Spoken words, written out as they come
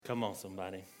Come on,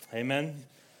 somebody. Amen.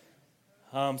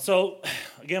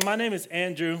 Again, my name is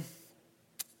Andrew,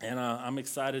 and I'm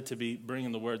excited to be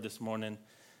bringing the word this morning.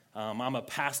 I'm a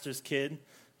pastor's kid.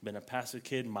 Been a pastor's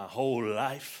kid my whole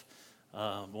life.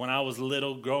 When I was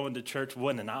little, going to church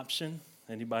wasn't an option.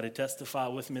 Anybody testify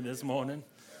with me this morning?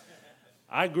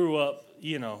 I grew up,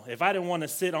 if I didn't want to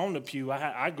sit on the pew,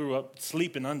 I grew up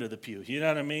sleeping under the pew. You know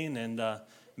what I mean? And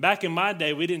back in my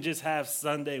day, we didn't just have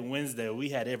Sunday, Wednesday.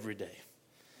 We had every day.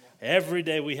 Every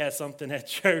day we had something at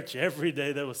church. Every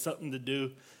day there was something to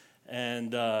do,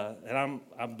 and I'm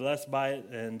blessed by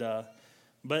it.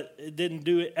 But it didn't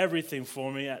do everything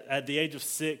for me. At the age of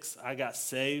 6, I got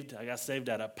saved. I got saved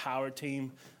at a power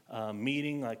team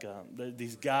meeting.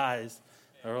 These guys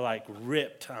are like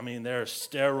ripped. I mean, they're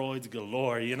steroids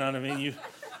galore. You know what I mean?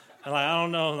 I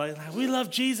don't know. Like we love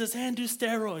Jesus and do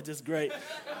steroids. It's great,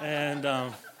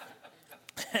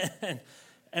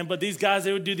 But these guys,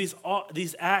 they would do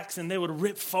these acts, and they would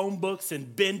rip phone books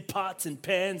and bend pots and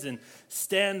pans and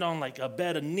stand on like a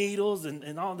bed of needles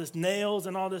and all this nails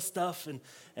and all this stuff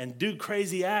and do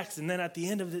crazy acts. And then at the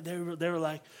end of it, they were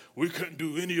like, we couldn't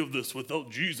do any of this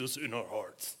without Jesus in our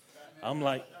hearts. I'm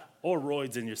like, or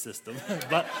roids in your system.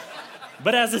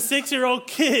 but as a 6-year-old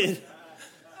kid,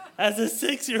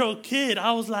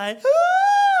 I was like,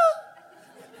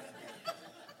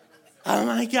 oh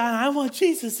my God, I want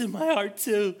Jesus in my heart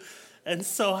too. And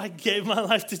so I gave my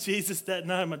life to Jesus that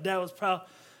night. My dad was proud.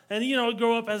 And I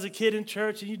grow up as a kid in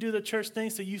church, and you do the church thing,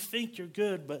 so you think you're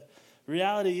good. But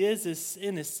reality is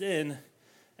sin is sin.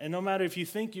 And no matter if you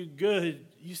think you're good,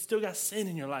 you still got sin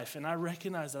in your life. And I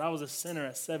recognized that I was a sinner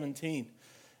at 17.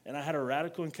 And I had a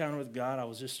radical encounter with God. I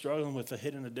was just struggling with a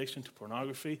hidden addiction to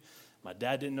pornography. My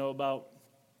dad didn't know about.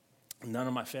 None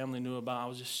of my family knew about. I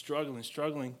was just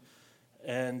struggling.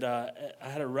 And I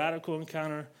had a radical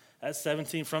encounter at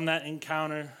 17. From that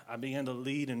encounter, I began to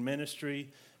lead in ministry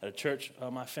at a church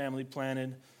my family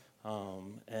planted,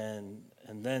 and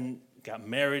then got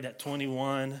married at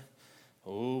 21.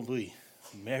 Oh, boy,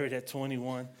 married at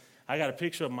 21. I got a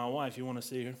picture of my wife. You want to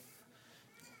see her?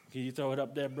 Can you throw it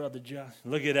up there, Brother Josh?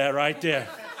 Look at that right there.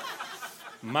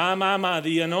 My,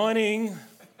 the anointing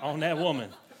on that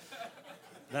woman.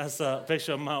 That's a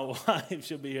picture of my wife.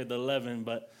 She'll be here at 11,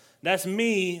 but that's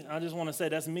me. I just want to say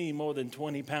that's me more than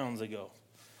 20 pounds ago.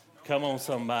 Come on,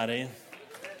 somebody.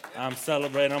 I'm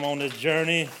celebrating. I'm on this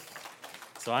journey.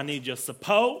 So I need your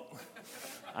support.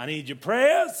 I need your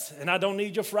prayers. And I don't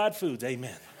need your fried foods.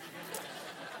 Amen.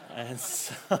 And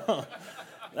so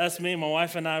that's me. My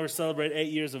wife and I will celebrate 8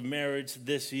 years of marriage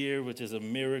this year, which is a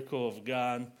miracle of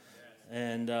God.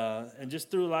 And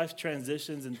just through life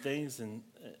transitions and things, and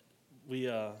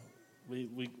we're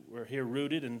here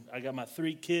rooted, and I got my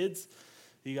 3 kids.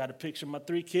 You got a picture of my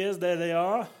 3 kids. There they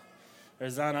are.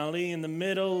 There's Ali in the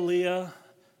middle, Leah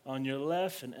on your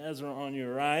left, and Ezra on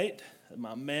your right.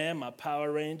 My man, my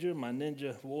Power Ranger, my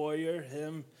Ninja Warrior,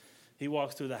 he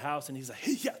walks through the house, and he's like,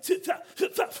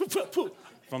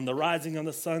 from the rising of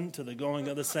the sun to the going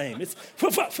of the same. It's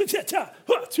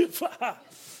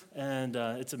and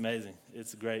it's amazing.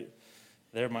 It's great.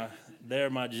 They're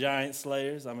my giant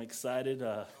slayers. I'm excited.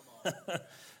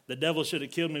 The devil should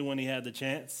have killed me when he had the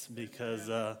chance, because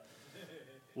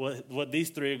what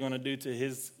these 3 are going to do to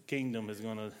his kingdom is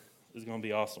going to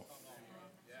be awesome.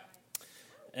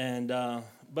 And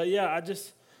but yeah, I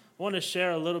just want to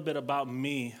share a little bit about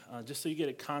me, just so you get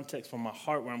a context from my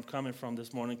heart where I'm coming from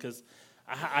this morning, because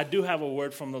I do have a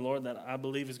word from the Lord that I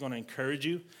believe is going to encourage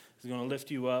you. It's going to lift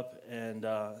you up, and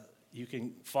you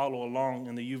can follow along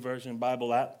in the YouVersion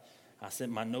Bible app. I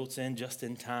sent my notes in just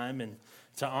in time, and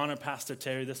to honor Pastor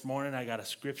Terry this morning, I got a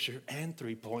scripture and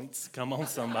 3 points. Come on,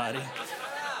 somebody.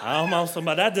 Come on,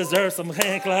 somebody. That deserves some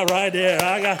hand clap right there.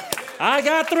 I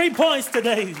got 3 points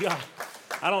today.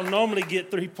 I don't normally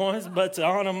get 3 points, but to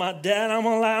honor my dad, I'm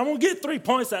going to get 3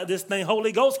 points out of this thing.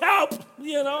 Holy Ghost, help!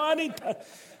 I need that.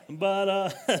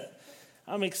 But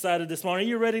I'm excited this morning. Are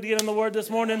you ready to get in the Word this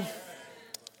morning?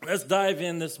 Let's dive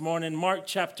in this morning. Mark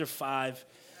chapter 5.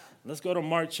 Let's go to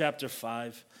Mark chapter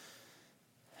 5.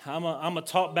 I'm a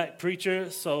talk-back preacher,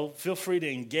 so feel free to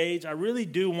engage. I really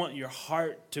do want your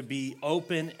heart to be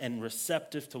open and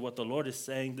receptive to what the Lord is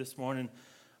saying this morning.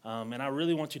 And I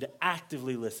really want you to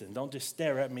actively listen. Don't just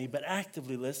stare at me, but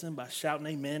actively listen by shouting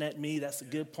amen at me. That's a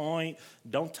good point.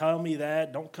 Don't tell me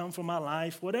that. Don't come for my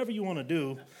life. Whatever you want to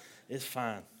do is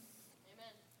fine. Amen.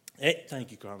 Hey, thank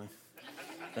you, Carly.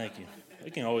 Thank you. We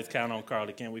can always count on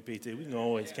Carly, can't we, PT? We can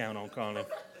always count on Carly.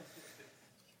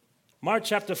 Mark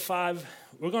chapter 5,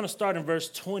 we're going to start in verse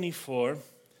 24,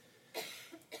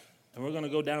 and we're going to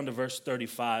go down to verse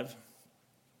 35.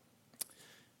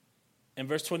 In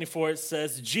verse 24, it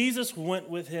says, Jesus went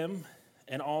with him,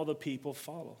 and all the people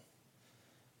followed.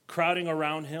 Crowding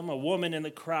around him, a woman in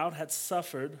the crowd had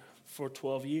suffered for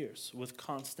 12 years with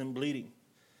constant bleeding.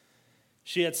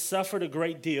 She had suffered a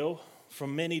great deal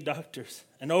from many doctors,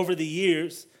 and over the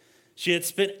years, she had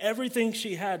spent everything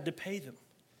she had to pay them.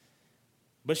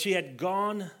 But she had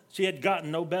gotten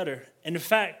no better. In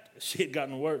fact, she had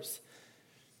gotten worse.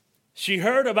 She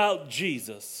heard about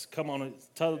Jesus. Come on,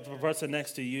 tell the person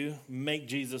next to you, make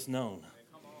Jesus known.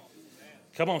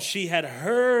 Come on, she had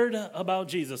heard about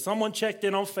Jesus. Someone checked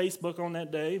in on Facebook on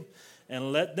that day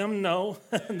and let them know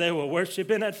they were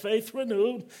worshiping at Faith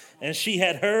Renewed, and she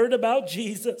had heard about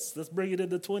Jesus. Let's bring it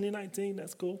into 2019.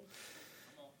 That's cool.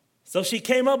 So she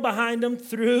came up behind him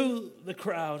through the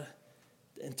crowd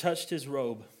and touched his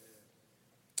robe.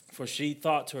 For she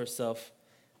thought to herself,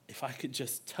 if I could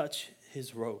just touch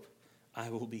his robe, I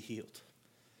will be healed.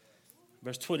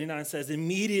 Verse 29 says,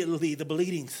 immediately the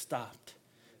bleeding stopped,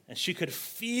 and she could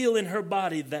feel in her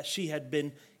body that she had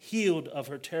been healed of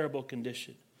her terrible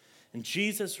condition. And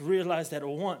Jesus realized at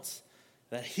once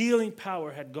that healing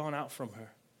power had gone out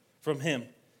from him.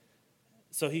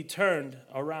 So he turned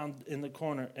around in the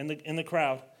corner, in the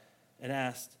crowd, and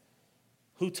asked,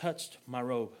 who touched my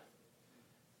robe?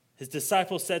 His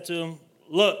disciples said to him,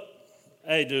 look,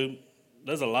 hey, dude,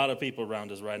 there's a lot of people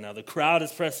around us right now. The crowd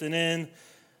is pressing in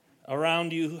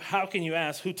around you. How can you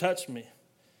ask, who touched me?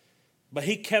 But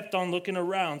he kept on looking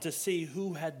around to see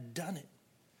who had done it.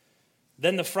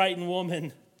 Then the frightened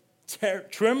woman,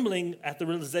 trembling at the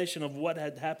realization of what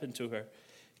had happened to her,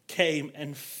 came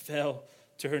and fell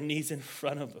to her knees in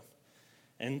front of him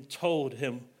and told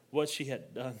him what she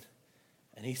had done.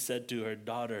 And he said to her,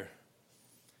 daughter,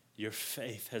 your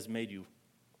faith has made you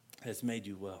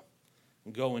well.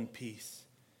 Go in peace.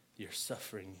 Your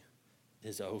suffering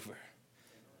is over.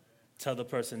 Tell the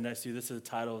person next to you, this is the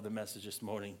title of the message this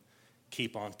morning,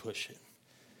 keep on pushing.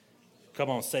 Come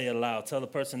on, say it loud. Tell the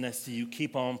person next to you,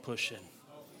 keep on pushing.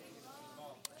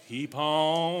 Keep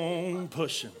on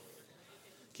pushing.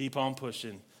 Keep on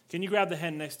pushing. Can you grab the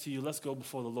hand next to you? Let's go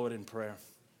before the Lord in prayer.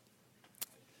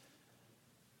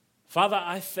 Father,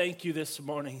 I thank you this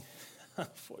morning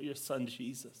for your son,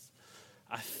 Jesus.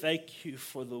 I thank you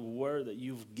for the word that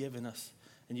you've given us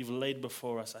and you've laid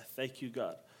before us. I thank you,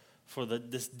 God, for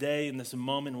this day and this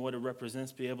moment and what it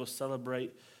represents, be able to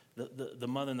celebrate the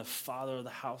mother and the father of the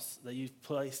house that you've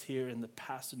placed here, and the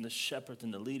pastor and the shepherds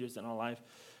and the leaders in our life.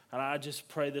 And I just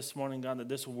pray this morning, God, that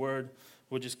this word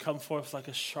would just come forth like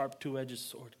a sharp two-edged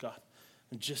sword, God,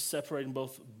 and just separating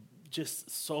both just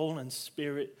soul and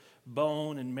spirit,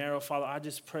 bone and marrow. Father, I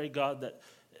just pray, God,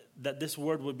 that this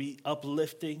word would be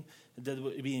uplifting, that it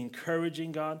would be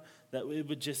encouraging, God, that it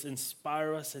would just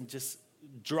inspire us and just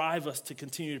drive us to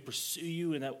continue to pursue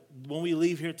you, and that when we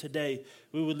leave here today,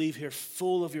 we would leave here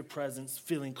full of your presence,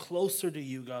 feeling closer to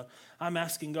you, God. I'm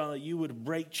asking, God, that you would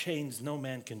break chains no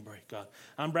man can break, God.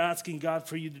 I'm asking, God,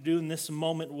 for you to do in this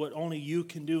moment what only you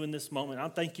can do in this moment. I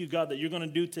thank you, God, that you're going to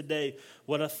do today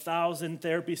what 1,000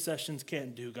 therapy sessions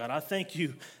can't do, God. I thank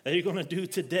you that you're going to do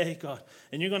today, God,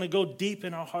 and you're going to go deep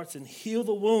in our hearts and heal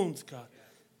the wounds, God,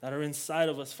 that are inside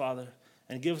of us, Father,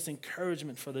 and give us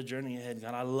encouragement for the journey ahead.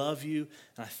 God, I love you,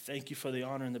 and I thank you for the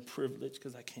honor and the privilege,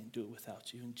 because I can't do it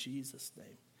without you. In Jesus'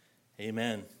 name,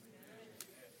 amen.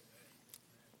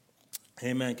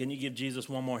 Amen. Can you give Jesus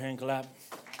one more hand clap?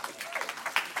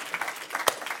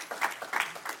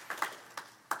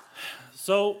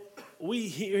 So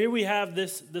here we have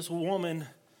this woman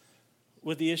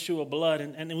with the issue of blood,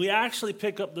 and we actually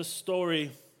pick up the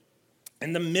story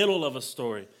in the middle of a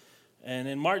story. And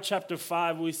in Mark chapter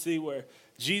 5, we see where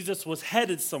Jesus was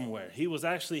headed somewhere. He was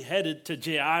actually headed to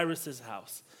Jairus'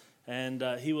 house. And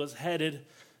he was headed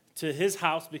to his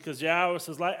house because Jairus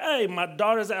was like, hey, my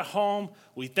daughter's at home.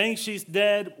 We think she's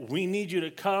dead. We need you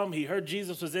to come. He heard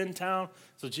Jesus was in town.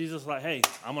 So Jesus was like, hey,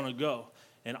 I'm going to go.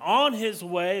 And on his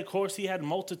way, of course, he had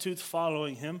multitudes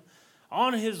following him.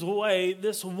 On his way,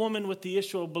 this woman with the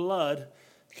issue of blood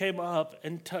came up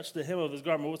and touched the hem of his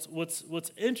garment.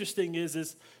 What's interesting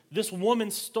is this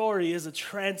woman's story is a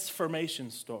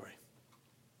transformation story.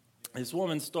 This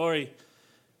woman's story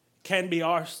can be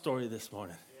our story this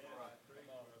morning.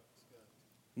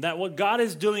 That what God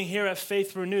is doing here at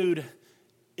Faith Renewed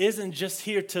isn't just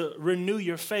here to renew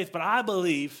your faith, but I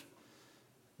believe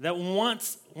that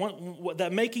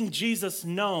that making Jesus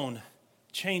known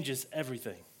changes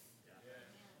everything.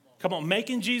 Come on,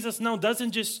 making Jesus known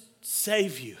doesn't just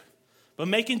save you, but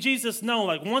making Jesus known,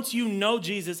 like once you know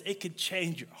Jesus, it could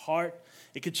change your heart,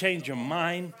 it could change your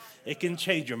mind, it can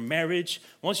change your marriage.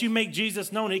 Once you make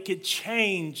Jesus known, it could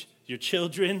change your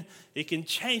children. It can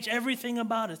change everything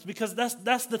about us, because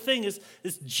that's the thing is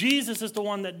Jesus is the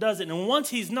one that does it. And once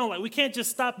he's known, like, we can't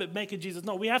just stop at making Jesus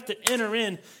known. We have to enter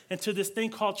into this thing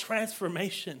called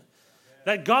transformation.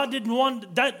 That God didn't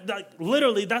want, that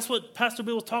literally, that's what Pastor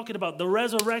Bill was talking about, the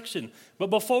resurrection.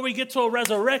 But before we get to a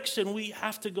resurrection, we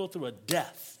have to go through a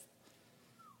death.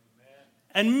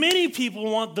 And many people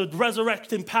want the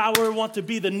resurrecting power, want to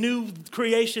be the new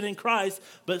creation in Christ,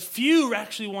 but few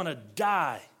actually want to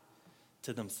die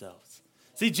to themselves.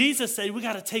 See, Jesus said we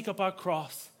got to take up our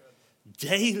cross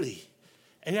daily.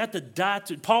 And you have to die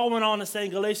to. Paul went on to say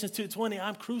in Galatians 2:20,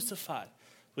 I'm crucified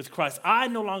with Christ. I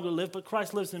no longer live, but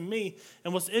Christ lives in me.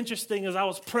 And what's interesting is I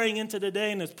was praying into the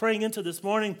day and I was praying into this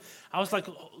morning. I was like,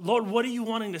 Lord, what are you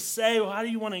wanting to say? Or how do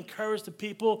you want to encourage the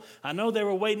people? I know they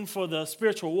were waiting for the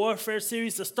spiritual warfare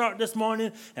series to start this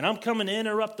morning, and I'm coming to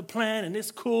interrupt the plan, and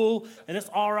it's cool, and it's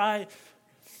all right.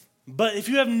 But if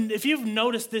you've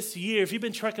noticed this year, if you've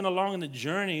been trekking along in the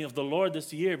journey of the Lord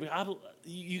this year,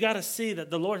 you got to see that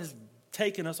the Lord has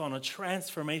taken us on a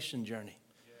transformation journey.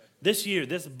 This year,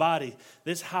 this body,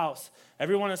 this house,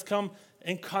 everyone that's come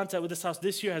in contact with this house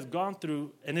this year has gone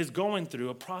through and is going through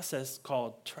a process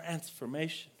called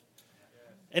transformation.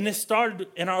 And it started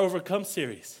in our Overcome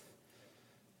series.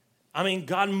 I mean,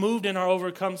 God moved in our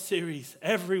Overcome series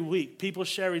every week. People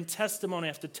sharing testimony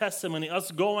after testimony,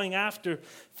 us going after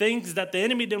things that the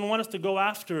enemy didn't want us to go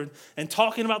after, and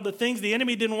talking about the things the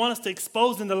enemy didn't want us to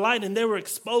expose in the light, and they were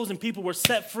exposed, and people were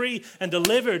set free and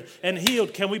delivered and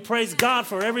healed. Can we praise God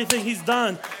for everything he's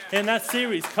done in that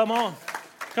series? Come on.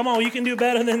 Come on, you can do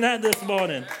better than that this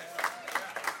morning.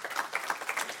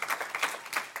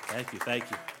 Thank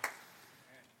you.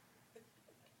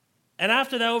 And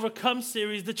after that Overcome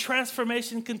series, the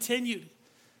transformation continued.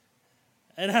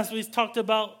 And as we talked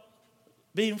about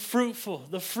being fruitful,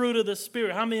 the fruit of the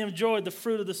Spirit. How many enjoyed the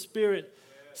fruit of the Spirit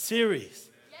series?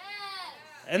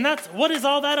 And what is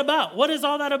all that about? What is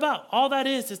all that about? All that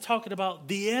is talking about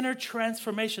the inner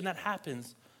transformation that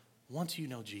happens once you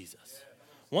know Jesus.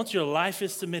 Once your life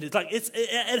is submitted, it's like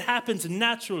it happens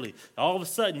naturally. All of a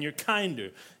sudden, you're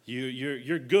kinder,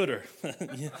 you're gooder,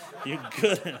 you're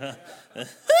gooder,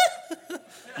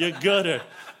 you're gooder,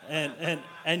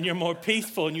 and you're more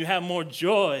peaceful, and you have more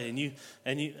joy,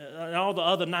 and all the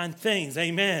other 9 things.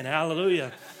 Amen,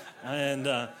 hallelujah,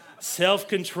 and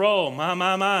self-control.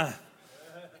 My.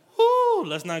 Woo,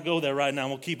 let's not go there right now.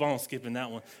 We'll keep on skipping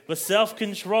that one. But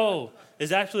self-control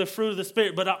is actually a fruit of the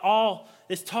Spirit. But all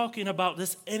is talking about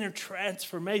this inner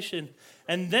transformation.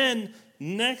 And then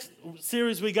next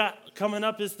series we got coming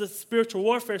up is the spiritual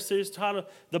warfare series, titled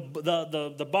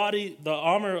the body, the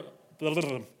armor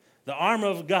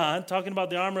of God. Talking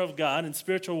about the armor of God and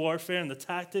spiritual warfare and the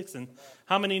tactics. And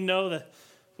how many know that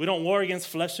we don't war against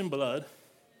flesh and blood,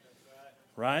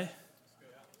 right?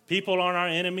 People aren't our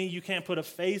enemy. You can't put a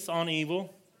face on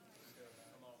evil.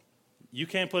 You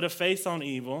can't put a face on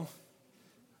evil.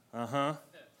 You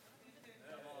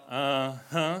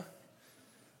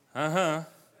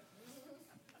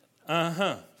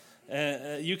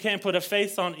can't put a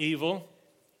face on evil.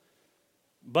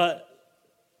 But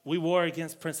we war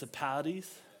against principalities,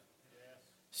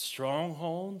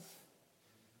 strongholds,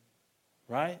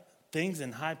 right? Things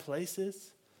in high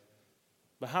places.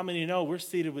 But how many know we're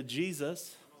seated with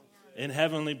Jesus in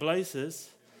heavenly places?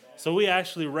 So we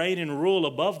actually reign and rule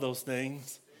above those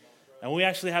things. And we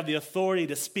actually have the authority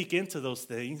to speak into those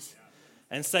things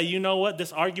and say, you know what,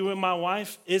 this argument with my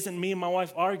wife isn't me and my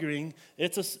wife arguing.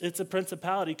 It's a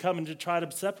principality coming to try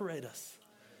to separate us.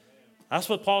 That's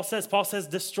what Paul says. Paul says,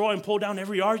 destroy and pull down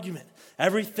every argument,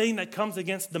 everything that comes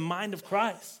against the mind of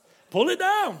Christ. Pull it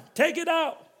down. Take it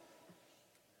out.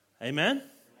 Amen?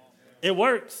 It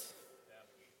works.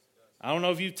 I don't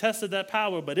know if you've tested that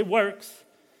power, but it works.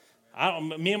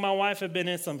 Me and my wife have been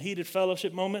in some heated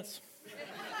fellowship moments.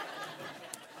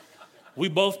 We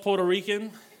both Puerto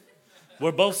Rican.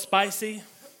 We're both spicy.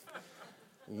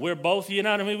 We're both, you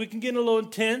know what I mean? We can get a little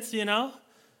intense, you know.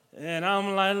 And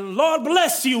I'm like, Lord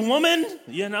bless you, woman.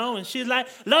 You know, and she's like,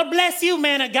 Lord bless you,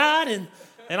 man of God. And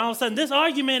all of a sudden, this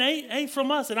argument ain't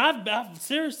from us. And I've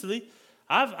seriously,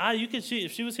 you can see,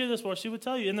 if she was here this morning, she would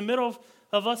tell you, in the middle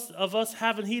of us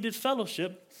having heated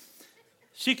fellowship,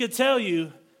 she could tell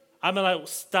you, I've been like,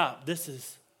 stop, this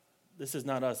is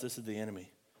not us, this is the enemy.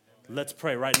 Let's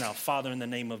pray right now. Father, in the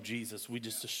name of Jesus, we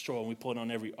just destroy and we put on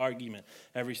every argument,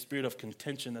 every spirit of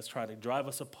contention that's trying to drive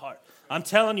us apart. I'm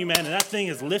telling you, man, and that thing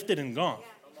is lifted and gone.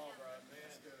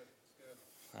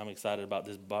 I'm excited about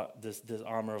this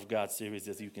Armor of God series,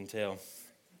 as you can tell.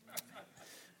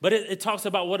 But it talks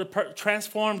about what a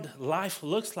transformed life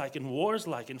looks like, and wars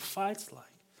like, and fights like.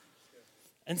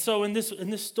 And so in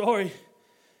this story,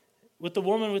 with the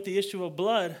woman with the issue of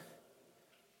blood,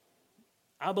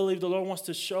 I believe the Lord wants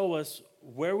to show us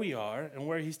where we are and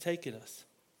where he's taken us.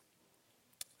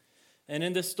 And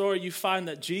in this story, you find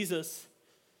that Jesus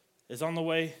is on the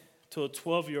way to a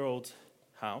 12-year-old's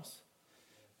house.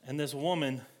 And this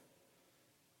woman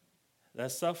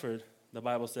that suffered, the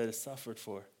Bible said, has suffered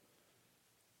for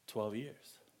 12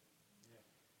 years.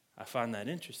 I find that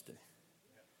interesting.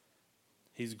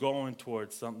 He's going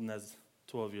towards something that's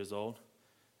 12 years old,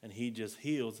 and he just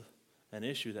heals an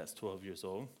issue that's 12 years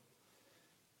old.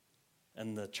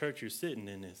 And the church you're sitting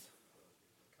in is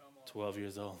 12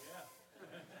 years old.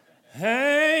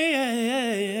 Hey, hey,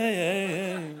 hey, hey,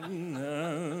 hey.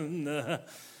 No.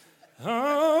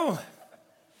 Oh.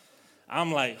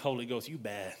 I'm like, Holy Ghost, you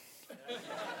bad.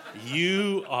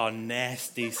 You are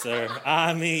nasty, sir.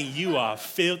 I mean, you are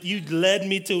filthy. You led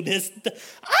me to this.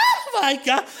 Oh, my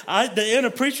God. The inner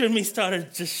preacher in me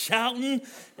started just shouting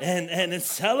and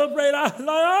celebrate. I was like,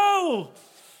 oh.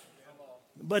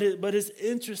 But it's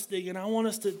interesting, and I want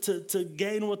us to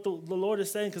gain what the Lord is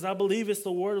saying, because I believe it's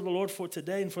the word of the Lord for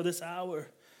today and for this hour.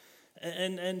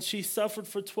 And she suffered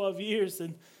for 12 years,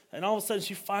 and all of a sudden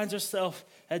she finds herself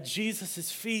at Jesus'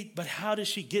 feet. But how does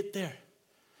she get there?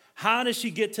 How does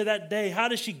she get to that day? How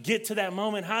does she get to that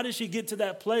moment? How does she get to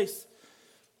that place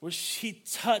where she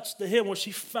touched the hem, where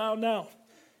she found out?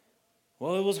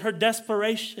 Well, it was her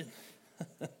desperation.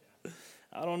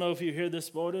 I don't know if you're here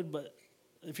this morning, but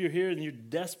if you're here and you're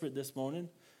desperate this morning,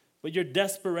 but your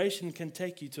desperation can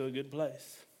take you to a good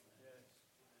place.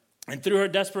 And through her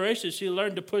desperation, she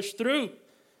learned to push through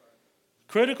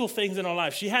critical things in her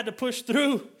life. She had to push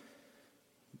through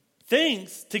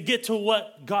things to get to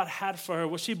what God had for her,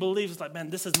 what she believes is like, man,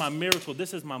 this is my miracle.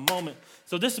 This is my moment.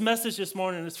 So this message this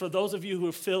morning is for those of you who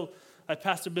feel, like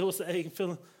Pastor Bill was saying,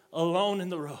 feeling alone in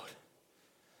the road.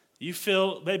 You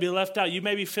feel maybe left out. You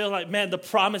maybe feel like, man, the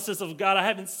promises of God, I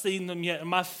haven't seen them yet. And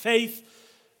my faith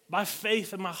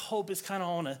and my hope is kind of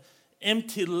on an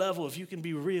empty level, if you can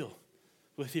be real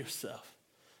with yourself.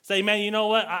 Say, man, you know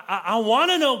what? I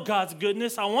want to know God's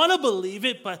goodness. I want to believe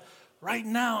it, but right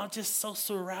now I'm just so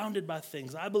surrounded by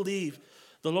things. I believe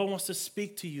the Lord wants to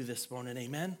speak to you this morning.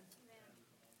 Amen?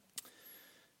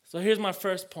 So here's my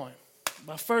first point.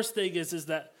 My first thing is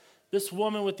that this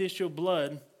woman with the issue of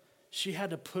blood, she had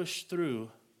to push through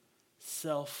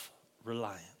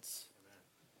self-reliance.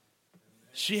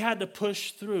 She had to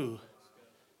push through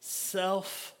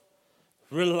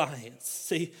self-reliance.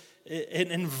 See,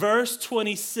 in verse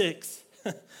 26,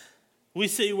 we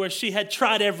see where she had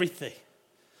tried everything.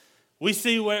 We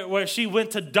see where she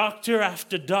went to doctor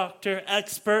after doctor,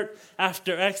 expert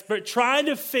after expert, trying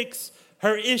to fix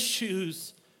her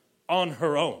issues on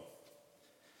her own.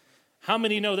 How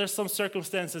many know there's some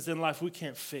circumstances in life we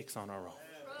can't fix on our own?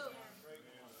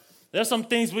 There's some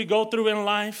things we go through in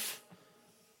life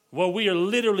where we are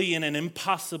literally in an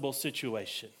impossible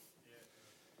situation.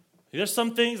 There's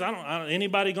some things,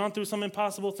 anybody gone through some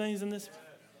impossible things in this?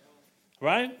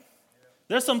 Right?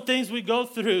 There's some things we go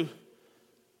through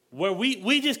where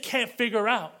we just can't figure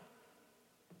out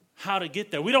how to get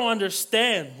there. We don't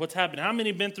understand what's happening. How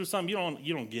many been through something?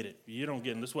 You don't get it. You don't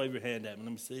get it. Let's wave your hand at me.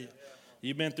 Let me see it.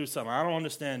 You've been through something. I don't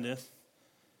understand this.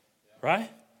 Right?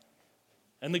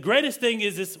 And the greatest thing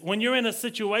is when you're in a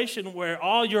situation where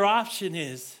all your option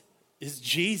is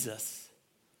Jesus,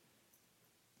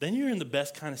 then you're in the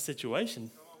best kind of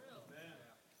situation.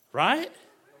 Right?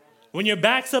 When your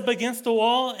back's up against the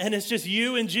wall and it's just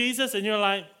you and Jesus and you're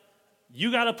like,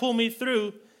 you got to pull me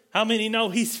through. How many know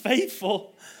he's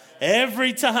faithful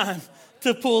every time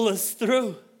to pull us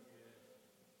through?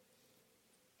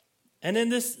 And in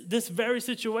this very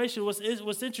situation,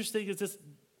 what's interesting is this: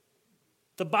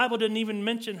 the Bible didn't even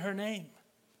mention her name.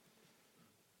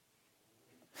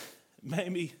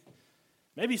 Maybe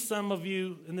some of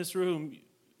you in this room,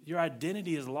 your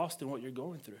identity is lost in what you're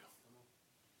going through.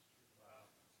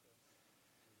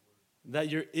 That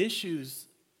your issues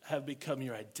have become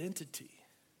your identity.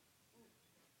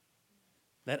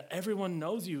 That everyone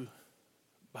knows you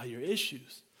by your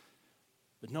issues,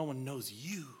 but no one knows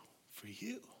you for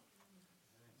you.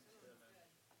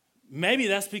 Maybe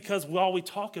that's because all we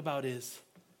talk about is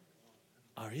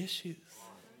our issues.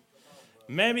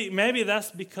 Maybe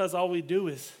that's because all we do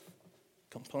is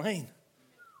complain.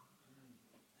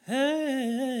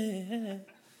 Hey.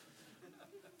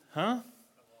 Huh?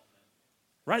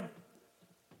 Right?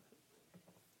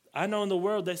 I know in the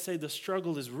world they say the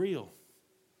struggle is real.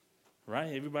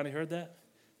 Right? Everybody heard that?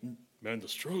 Man, the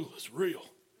struggle is real.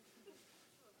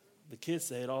 The kids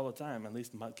say it all the time, at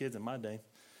least my kids in my day.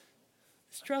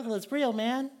 The struggle is real,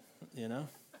 man. You know?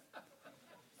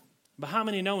 But how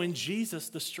many know in Jesus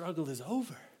the struggle is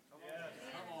over?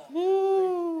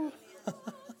 Woo.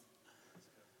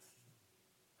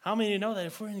 How many know that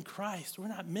if we're in Christ, we're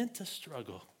not meant to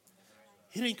struggle?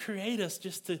 He didn't create us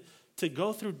just to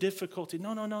go through difficulty.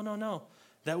 No.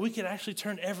 That we can actually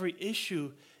turn every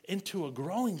issue into a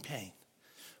growing pain.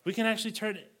 We can actually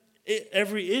turn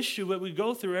every issue that we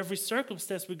go through, every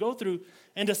circumstance we go through,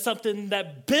 into something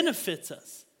that benefits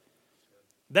us.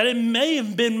 That it may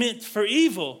have been meant for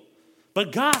evil,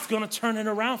 but God's going to turn it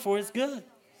around for his good.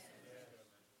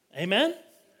 Amen?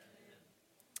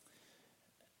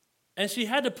 And she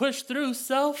had to push through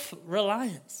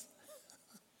self-reliance.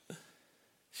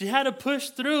 She had to push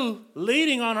through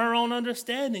leading on her own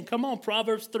understanding. Come on,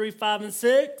 Proverbs 3, 5, and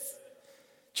 6.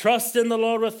 Trust in the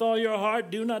Lord with all your heart.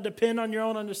 Do not depend on your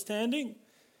own understanding.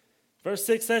 Verse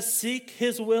 6 says, seek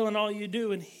his will in all you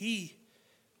do, and he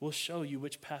will show you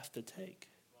which path to take.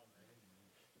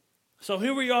 So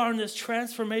here we are in this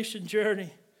transformation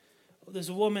journey of this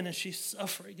woman, and she's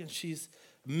suffering, and she's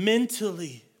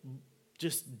mentally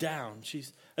just down.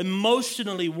 She's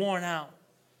emotionally worn out.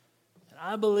 And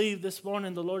I believe this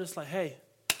morning the Lord is like, hey,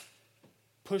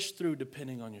 push through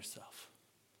depending on yourself.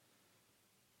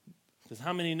 Because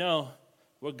how many know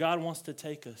where God wants to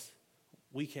take us,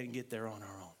 we can't get there on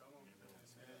our own.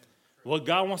 What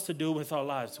God wants to do with our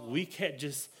lives, we can't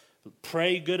just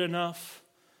pray good enough.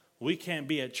 We can't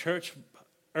be at church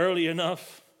early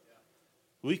enough.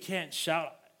 We can't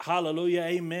shout hallelujah,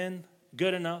 amen,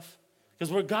 good enough.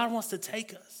 Because where God wants to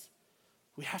take us,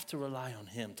 we have to rely on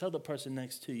him. Tell the person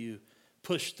next to you,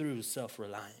 push through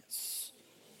self-reliance.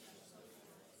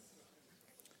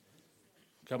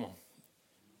 Come on.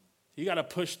 You got to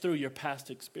push through your past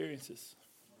experiences.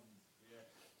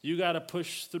 You got to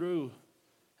push through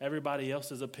everybody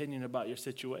else's opinion about your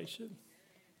situation.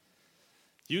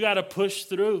 You got to push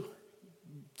through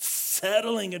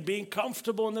settling and being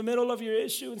comfortable in the middle of your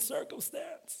issue and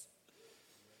circumstance.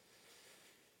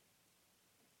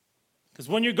 Because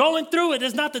when you're going through it,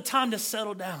 it's not the time to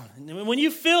settle down. And when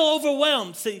you feel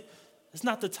overwhelmed, see, it's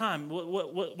not the time.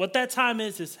 What that time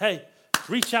is, hey,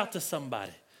 reach out to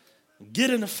somebody.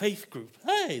 Get in a faith group.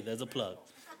 Hey, there's a plug.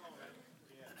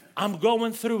 I'm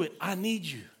going through it. I need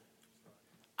you.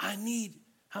 How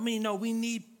many know we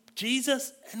need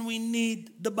Jesus and we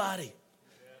need the body?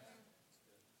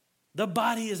 The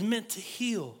body is meant to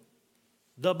heal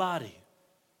the body,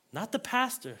 not the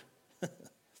pastor.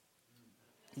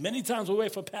 Many times we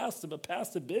wait for pastor, but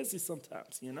pastor busy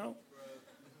sometimes, you know.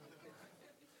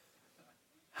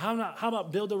 How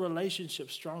about build a relationship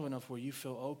strong enough where you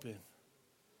feel open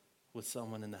with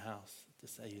someone in the house to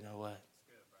say, you know what?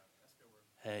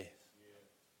 Hey,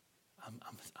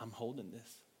 I'm holding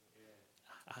this.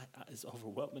 It's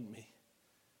overwhelming me.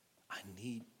 I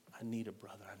need a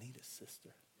brother. I need a sister.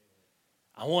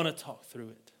 I want to talk through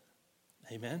it.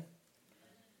 Amen?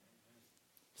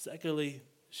 Secondly,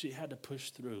 she had to push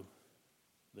through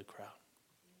the crowd.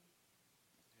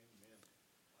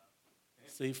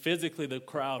 See, physically, the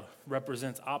crowd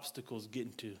represents obstacles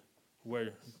getting to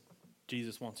where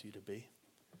Jesus wants you to be.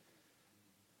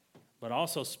 But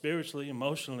also spiritually,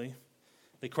 emotionally,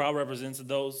 the crowd represents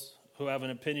those who have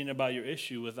an opinion about your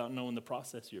issue without knowing the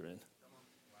process you're in.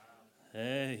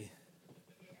 Hey.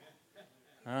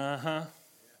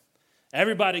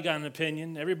 Everybody got an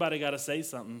opinion. Everybody got to say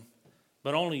something.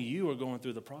 But only you are going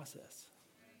through the process.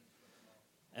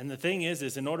 And the thing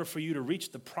is in order for you to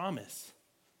reach the promise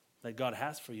that God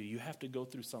has for you, you have to go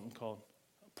through something called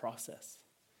a process.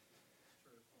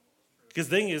 Because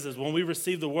the thing is when we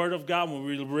receive the word of God, when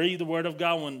we read the word of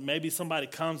God, when maybe somebody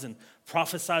comes and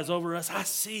prophesies over us, I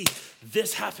see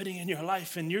this happening in your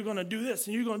life, and you're going to do this,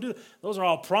 and you're going to do that. Those are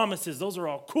all promises. Those are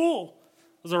all cool.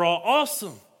 Those are all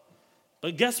awesome.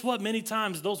 But guess what? Many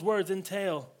times those words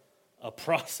entail a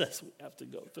process we have to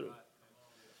go through.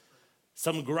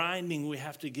 Some grinding we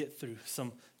have to get through.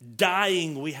 Some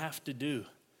dying we have to do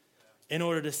in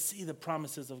order to see the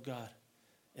promises of God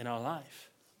in our life.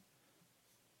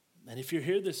 And if you're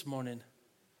here this morning,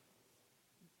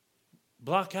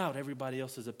 block out everybody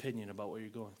else's opinion about what you're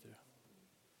going through.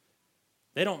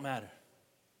 They don't matter.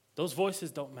 Those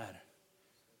voices don't matter.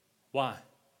 Why?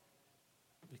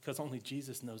 Because only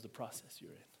Jesus knows the process you're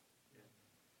in.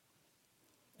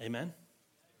 Amen?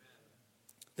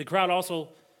 The crowd also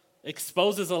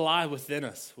exposes a lie within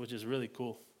us, which is really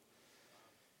cool.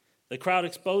 The crowd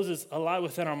exposes a lie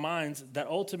within our minds that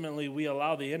ultimately we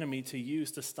allow the enemy to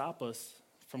use to stop us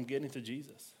from getting to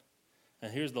Jesus.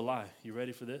 And here's the lie. You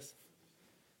ready for this?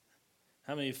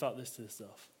 How many of you thought this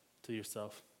to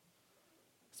yourself?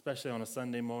 Especially on a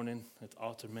Sunday morning, it's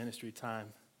altar ministry time.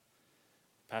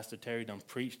 Pastor Terry done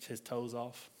preached his toes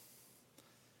off.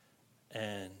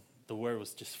 And the word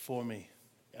was just for me.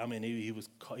 I mean, he was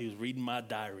reading my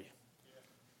diary.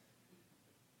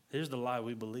 Here's the lie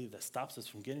we believe that stops us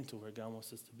from getting to where God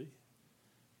wants us to be.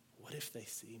 What if they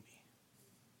see me?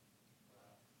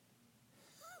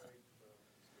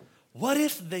 What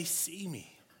if they see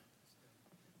me?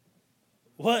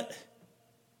 What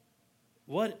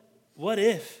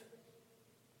if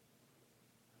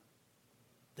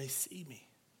they see me?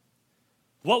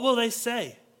 What will they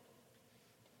say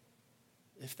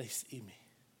if they see me?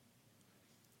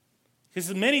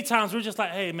 Because many times we're just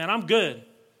like, hey, man, I'm good.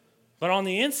 But on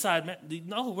the inside, man,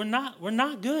 no, we're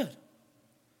not good.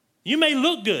 You may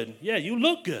look good. Yeah, you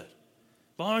look good.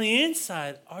 But on the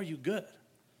inside, are you good?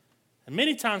 And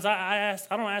many times I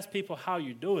don't ask people how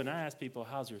you're doing. I ask people,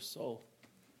 how's your soul?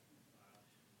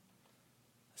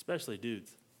 Especially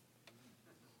dudes.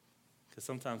 Because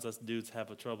sometimes us dudes have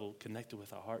a trouble connecting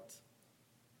with our hearts.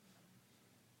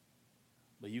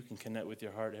 But you can connect with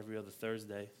your heart every other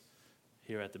Thursday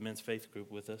here at the Men's Faith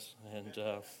Group with us. And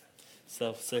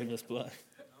self-shameless plug.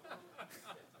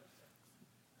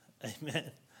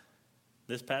 Amen.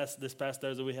 This past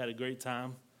Thursday we had a great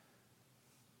time.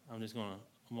 I'm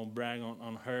gonna brag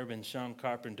on Herb and Sean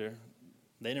Carpenter.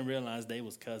 They didn't realize they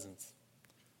was cousins.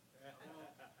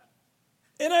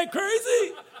 Isn't that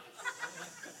crazy?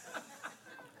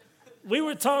 We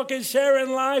were talking, sharing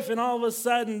life, and all of a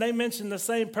sudden they mentioned the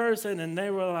same person, and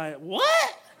they were like,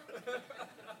 "What?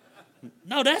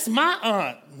 No, that's my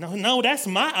aunt. No, that's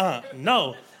my aunt.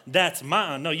 No, that's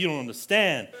my aunt. No, you don't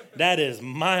understand. That is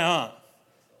my aunt."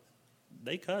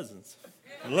 They cousins.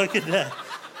 Look at that.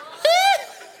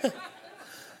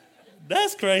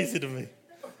 That's crazy to me.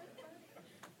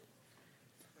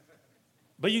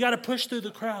 But you got to push through the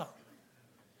crowd.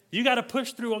 You got to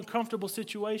push through uncomfortable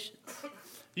situations.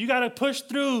 You got to push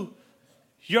through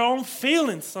your own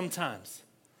feelings sometimes.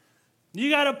 You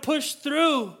got to push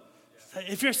through.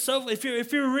 If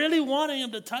you're really wanting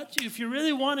him to touch you, if you're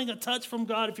really wanting a touch from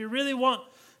God, if you really want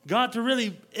God to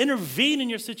really intervene in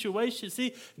your situation,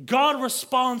 see, God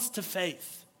responds to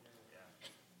faith.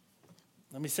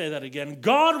 Let me say that again.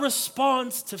 God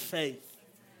responds to faith.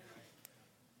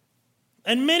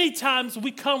 And many times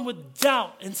we come with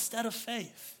doubt instead of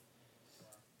faith.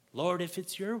 Lord, if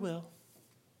it's your will.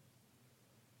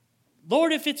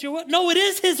 Lord, if it's your will. No, it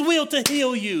is his will to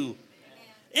heal you.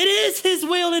 It is his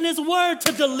will in his word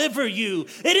to deliver you.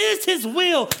 It is his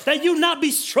will that you not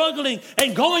be struggling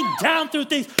and going down through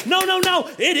things. No.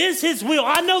 It is his will.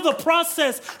 I know the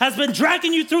process has been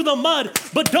dragging you through the mud,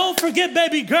 but don't forget,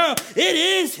 baby girl, it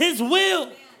is his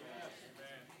will.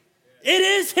 It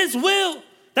is his will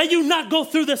that you not go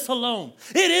through this alone.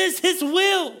 It is his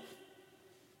will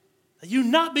that you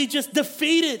not be just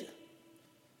defeated.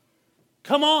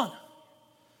 Come on.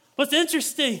 What's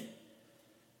interesting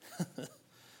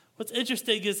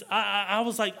is I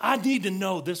was like, I need to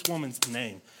know this woman's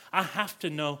name. I have to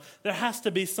know. There has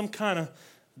to be some kind of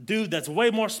dude that's way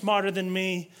more smarter than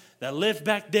me that lived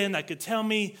back then that could tell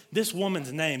me this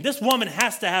woman's name. This woman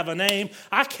has to have a name.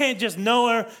 I can't just know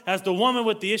her as the woman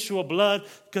with the issue of blood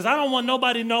because I don't want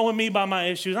nobody knowing me by my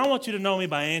issues. I want you to know me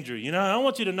by Andrew. You know, I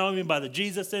want you to know me by the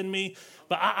Jesus in me.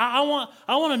 But I want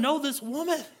to know this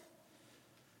woman.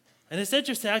 And it's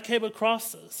interesting, I came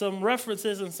across some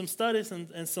references and some studies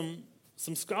and some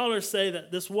scholars say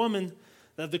that this woman,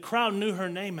 that the crowd knew her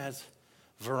name as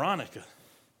Veronica.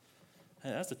 Hey,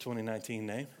 that's a 2019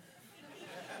 name.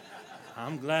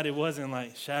 I'm glad it wasn't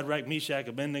like Shadrach, Meshach,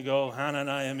 Abednego,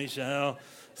 Hananiah, Mishael,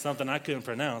 something I couldn't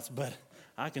pronounce, but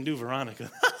I can do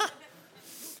Veronica.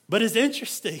 But it's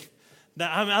interesting that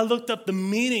I looked up the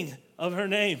meaning of her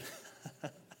name.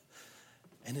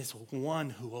 And it's one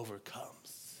who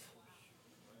overcomes.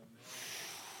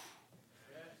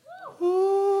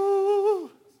 Ooh.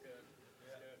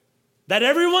 That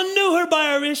everyone knew her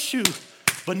by her issue,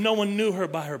 but no one knew her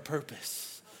by her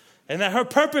purpose. And that her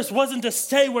purpose wasn't to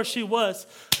stay where she was,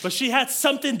 but she had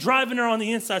something driving her on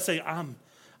the inside saying,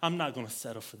 I'm not going to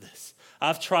settle for this.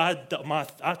 I've tried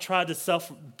to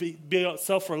be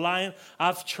self-reliant.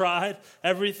 I've tried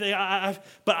everything,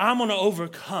 but I'm going to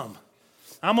overcome.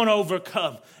 I'm going to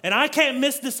overcome. And I can't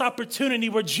miss this opportunity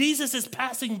where Jesus is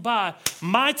passing by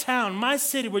my town, my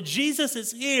city, where Jesus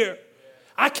is here.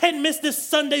 I can't miss this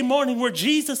Sunday morning where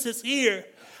Jesus is here.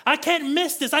 I can't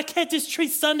miss this. I can't just treat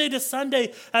Sunday to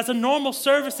Sunday as a normal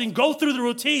service and go through the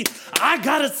routine. I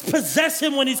got to possess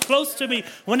him when he's close to me,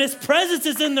 when his presence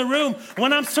is in the room,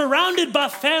 when I'm surrounded by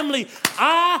family.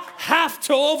 I have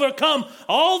to overcome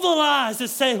all the lies that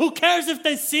say, who cares if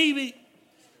they see me?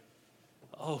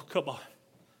 Oh, come on.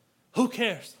 Who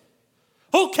cares?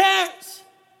 Who cares?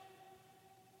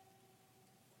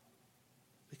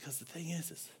 Because the thing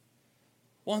is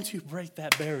once you break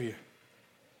that barrier,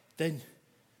 then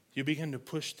you begin to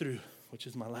push through, which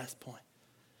is my last point.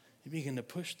 You begin to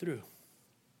push through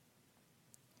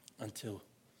until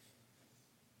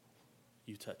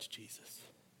you touch Jesus.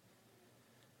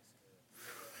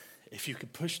 If you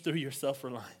could push through your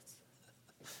self-reliance,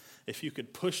 if you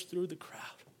could push through the crowd,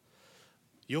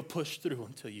 you'll push through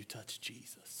until you touch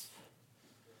Jesus.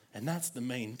 And that's the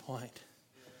main point.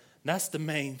 That's the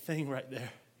main thing right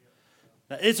there.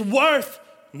 It's worth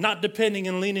not depending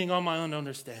and leaning on my own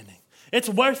understanding. It's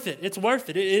worth it. It's worth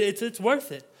it. It's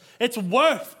worth it. It's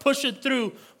worth pushing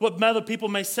through what other people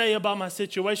may say about my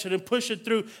situation and pushing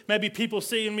through maybe people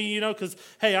seeing me, because,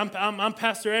 hey, I'm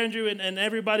Pastor Andrew and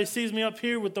everybody sees me up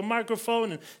here with the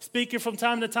microphone and speaking from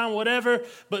time to time, whatever.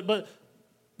 But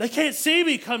they can't see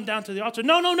me come down to the altar.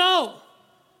 No.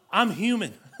 I'm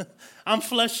human. I'm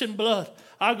flesh and blood.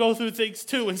 I go through things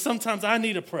too, and sometimes I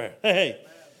need a prayer. Hey,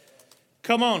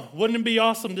 come on. Wouldn't it be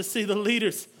awesome to see the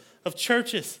leaders of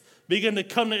churches begin to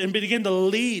come and begin to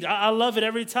lead? I love it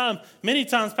every time. Many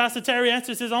times, Pastor Terry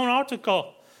answers his own altar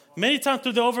call. Many times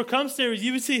through the Overcome series,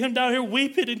 you would see him down here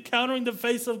weeping, encountering the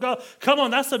face of God. Come on,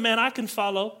 that's a man I can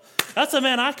follow. That's a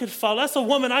man I could follow. That's a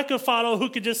woman I could follow who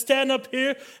could just stand up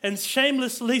here and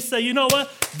shamelessly say, you know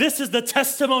what? This is the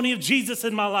testimony of Jesus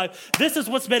in my life. This is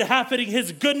what's been happening.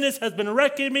 His goodness has been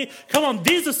wrecking me. Come on,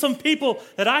 these are some people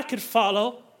that I could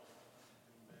follow.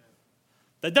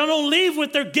 They don't lead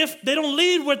with their gift. They don't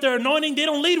lead with their anointing. They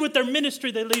don't lead with their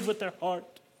ministry. They lead with their heart.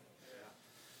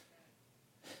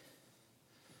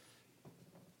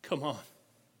 Come on.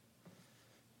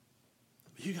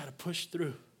 You got to push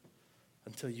through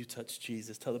until you touch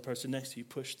Jesus. Tell the person next to you,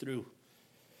 push through.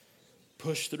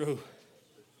 Push through.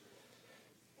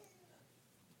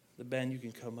 The band, you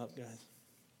can come up, guys.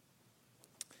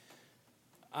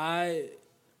 I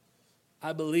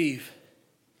believe,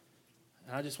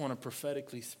 and I just want to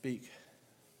prophetically speak,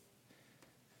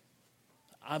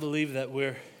 I believe that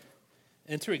we're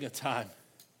entering a time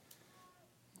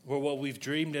where what we've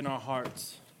dreamed in our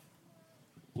hearts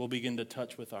we'll begin to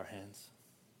touch with our hands.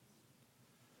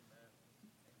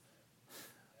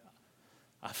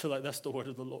 I feel like that's the word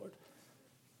of the Lord.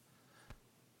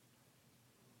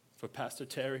 For Pastor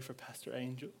Terry, for Pastor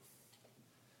Angel,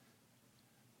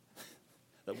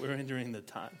 that we're entering the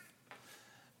time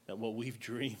that what we've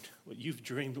dreamed, what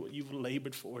you've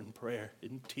labored for in prayer,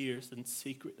 in tears, in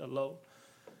secret, alone,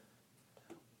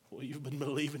 what you've been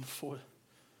believing for,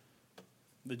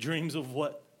 the dreams of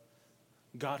what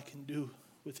God can do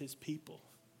with his people,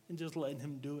 and just letting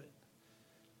him do it.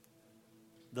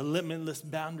 The limitless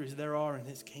boundaries there are in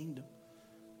his kingdom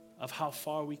of how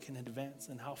far we can advance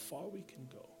and how far we can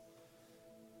go.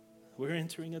 We're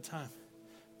entering a time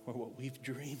where what we've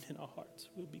dreamed in our hearts,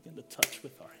 we'll begin to touch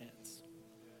with our hands.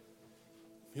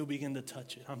 We'll begin to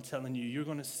touch it. I'm telling you, you're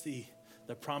going to see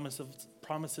the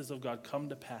promises of God come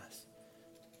to pass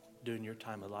during your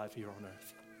time alive here on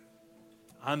earth.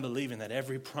 I'm believing that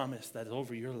every promise that's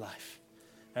over your life,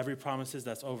 every promise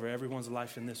that's over everyone's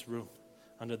life in this room,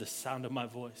 under the sound of my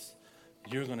voice,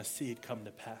 you're going to see it come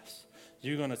to pass.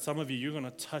 Some of you, you're going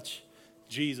to touch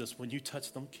Jesus when you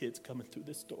touch them kids coming through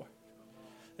this door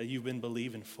that you've been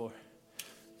believing for.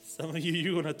 Some of you,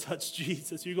 you're going to touch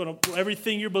Jesus. You're going to,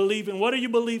 everything you're believing, what are you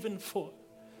believing for?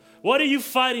 What are you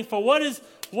fighting for? What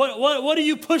are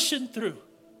you pushing through?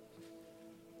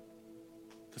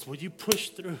 Because when you push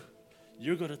through,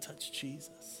 you're going to touch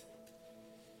Jesus.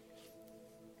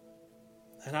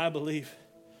 And I believe,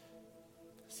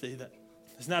 that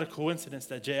it's not a coincidence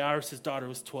that Jairus' daughter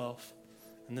was 12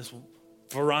 and this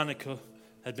Veronica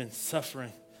had been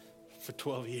suffering for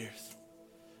 12 years.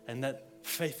 And that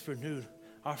Faith Renewed,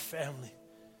 our family,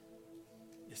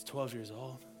 is 12 years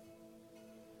old.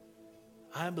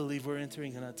 I believe we're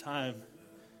entering in a time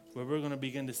where we're going to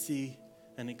begin to see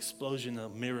an explosion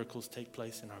of miracles take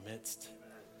place in our midst.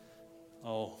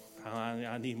 Oh,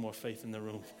 I need more faith in the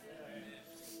room.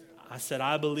 I said,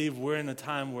 I believe we're in a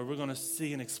time where we're going to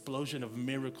see an explosion of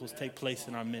miracles take place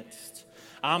in our midst.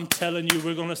 I'm telling you,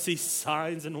 we're going to see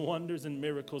signs and wonders and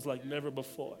miracles like never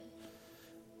before.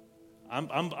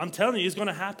 I'm telling you, it's going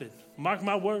to happen. Mark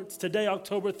my words. Today,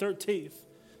 October 13th.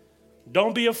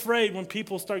 Don't be afraid when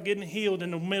people start getting healed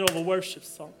in the middle of a worship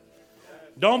song.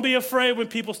 Don't be afraid when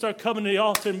people start coming to the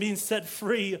altar and being set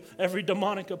free of every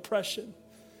demonic oppression.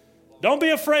 Don't be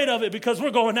afraid of it because we're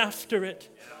going after it.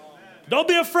 Don't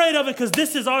be afraid of it because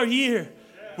this is our year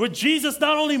where Jesus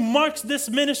not only marks this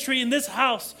ministry in this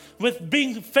house with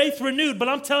being faith renewed, but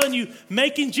I'm telling you,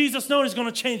 making Jesus known is going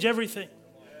to change everything.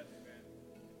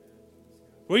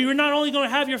 Where you're not only going to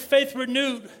have your faith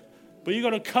renewed, but you're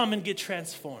going to come and get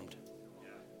transformed.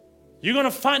 You're going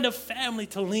to find a family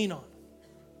to lean on.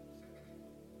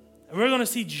 And we're going to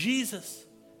see Jesus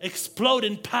explode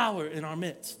in power in our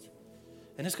midst.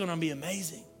 And it's going to be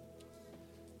amazing.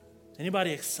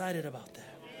 Anybody excited about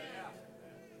that?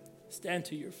 Stand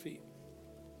to your feet.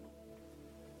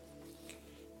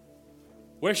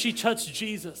 Where she touched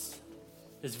Jesus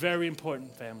is very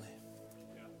important, family.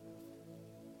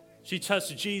 She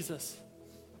touched Jesus.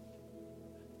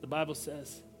 The Bible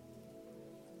says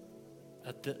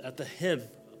at the hem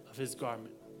of his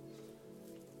garment.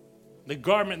 The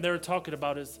garment they were talking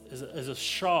about is a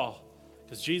shawl,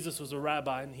 because Jesus was a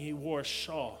rabbi and he wore a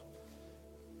shawl,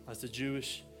 as the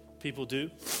Jewish people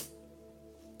do.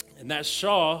 And that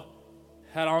shawl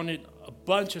had on it a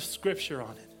bunch of scripture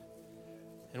on it.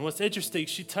 And what's interesting,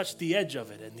 she touched the edge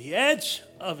of it, and the edge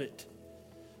of it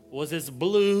was this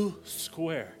blue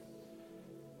square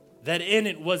that in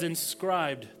it was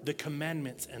inscribed the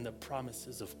commandments and the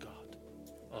promises of God.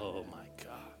 Oh my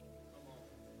God.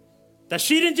 That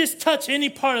she didn't just touch any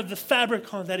part of the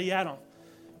fabric on that he had on.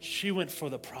 She went for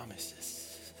the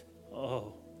promises.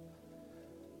 Oh.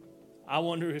 I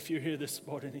wonder if you're here this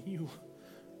morning and you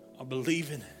are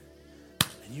believing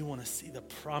and you want to see the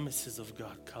promises of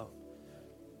God come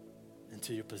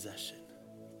into your possession.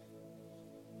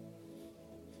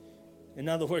 In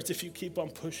other words, if you keep on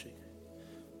pushing,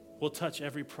 we'll touch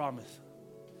every promise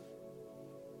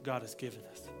God has given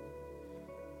us.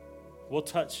 We'll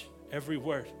touch every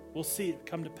word. We'll see it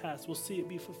come to pass. We'll see it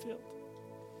be fulfilled.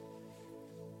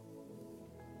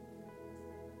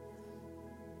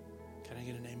 Can I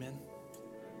get an amen?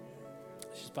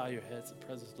 Just bow your heads. The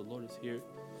presence of the Lord is here.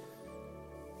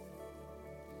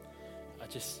 I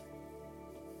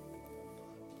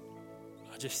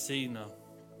just see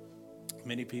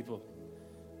many people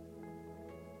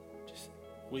just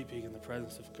weeping in the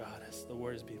presence of God as the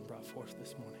word is being brought forth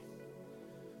this morning.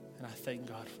 And I thank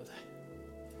God for that.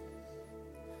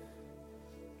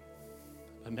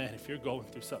 But man, if you're going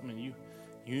through something and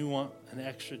you want an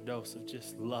extra dose of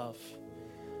just love,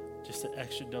 just an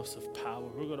extra dose of power,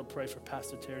 we're going to pray for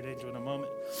Pastor Terry Angel in a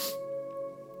moment.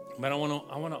 But I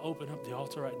want to open up the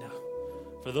altar right now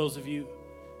for those of you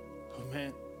who,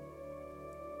 man,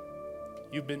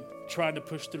 you've been trying to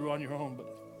push through on your own,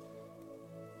 but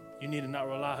you need to not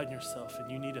rely on yourself,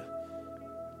 and you need to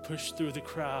push through the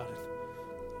crowd.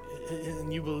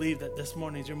 And you believe that this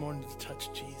morning is your morning to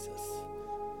touch Jesus.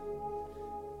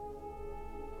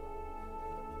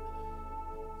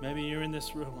 Maybe you're in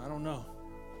this room, I don't know.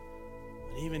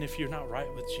 But even if you're not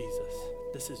right with Jesus,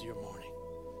 this is your morning.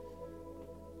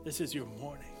 This is your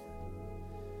morning.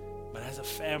 But as a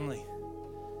family,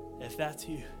 if that's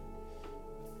you,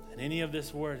 and any of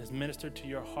this word has ministered to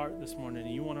your heart this morning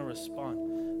and you want to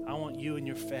respond, I want you and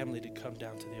your family to come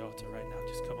down to the altar right now.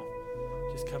 Just come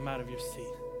on. Just come out of your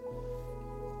seat.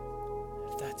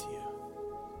 If that's you,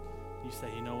 you say,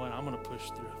 you know what, I'm going to push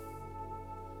through.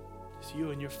 Just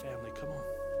you and your family, come on.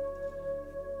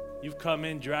 You've come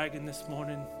in dragging this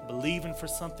morning, believing for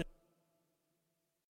something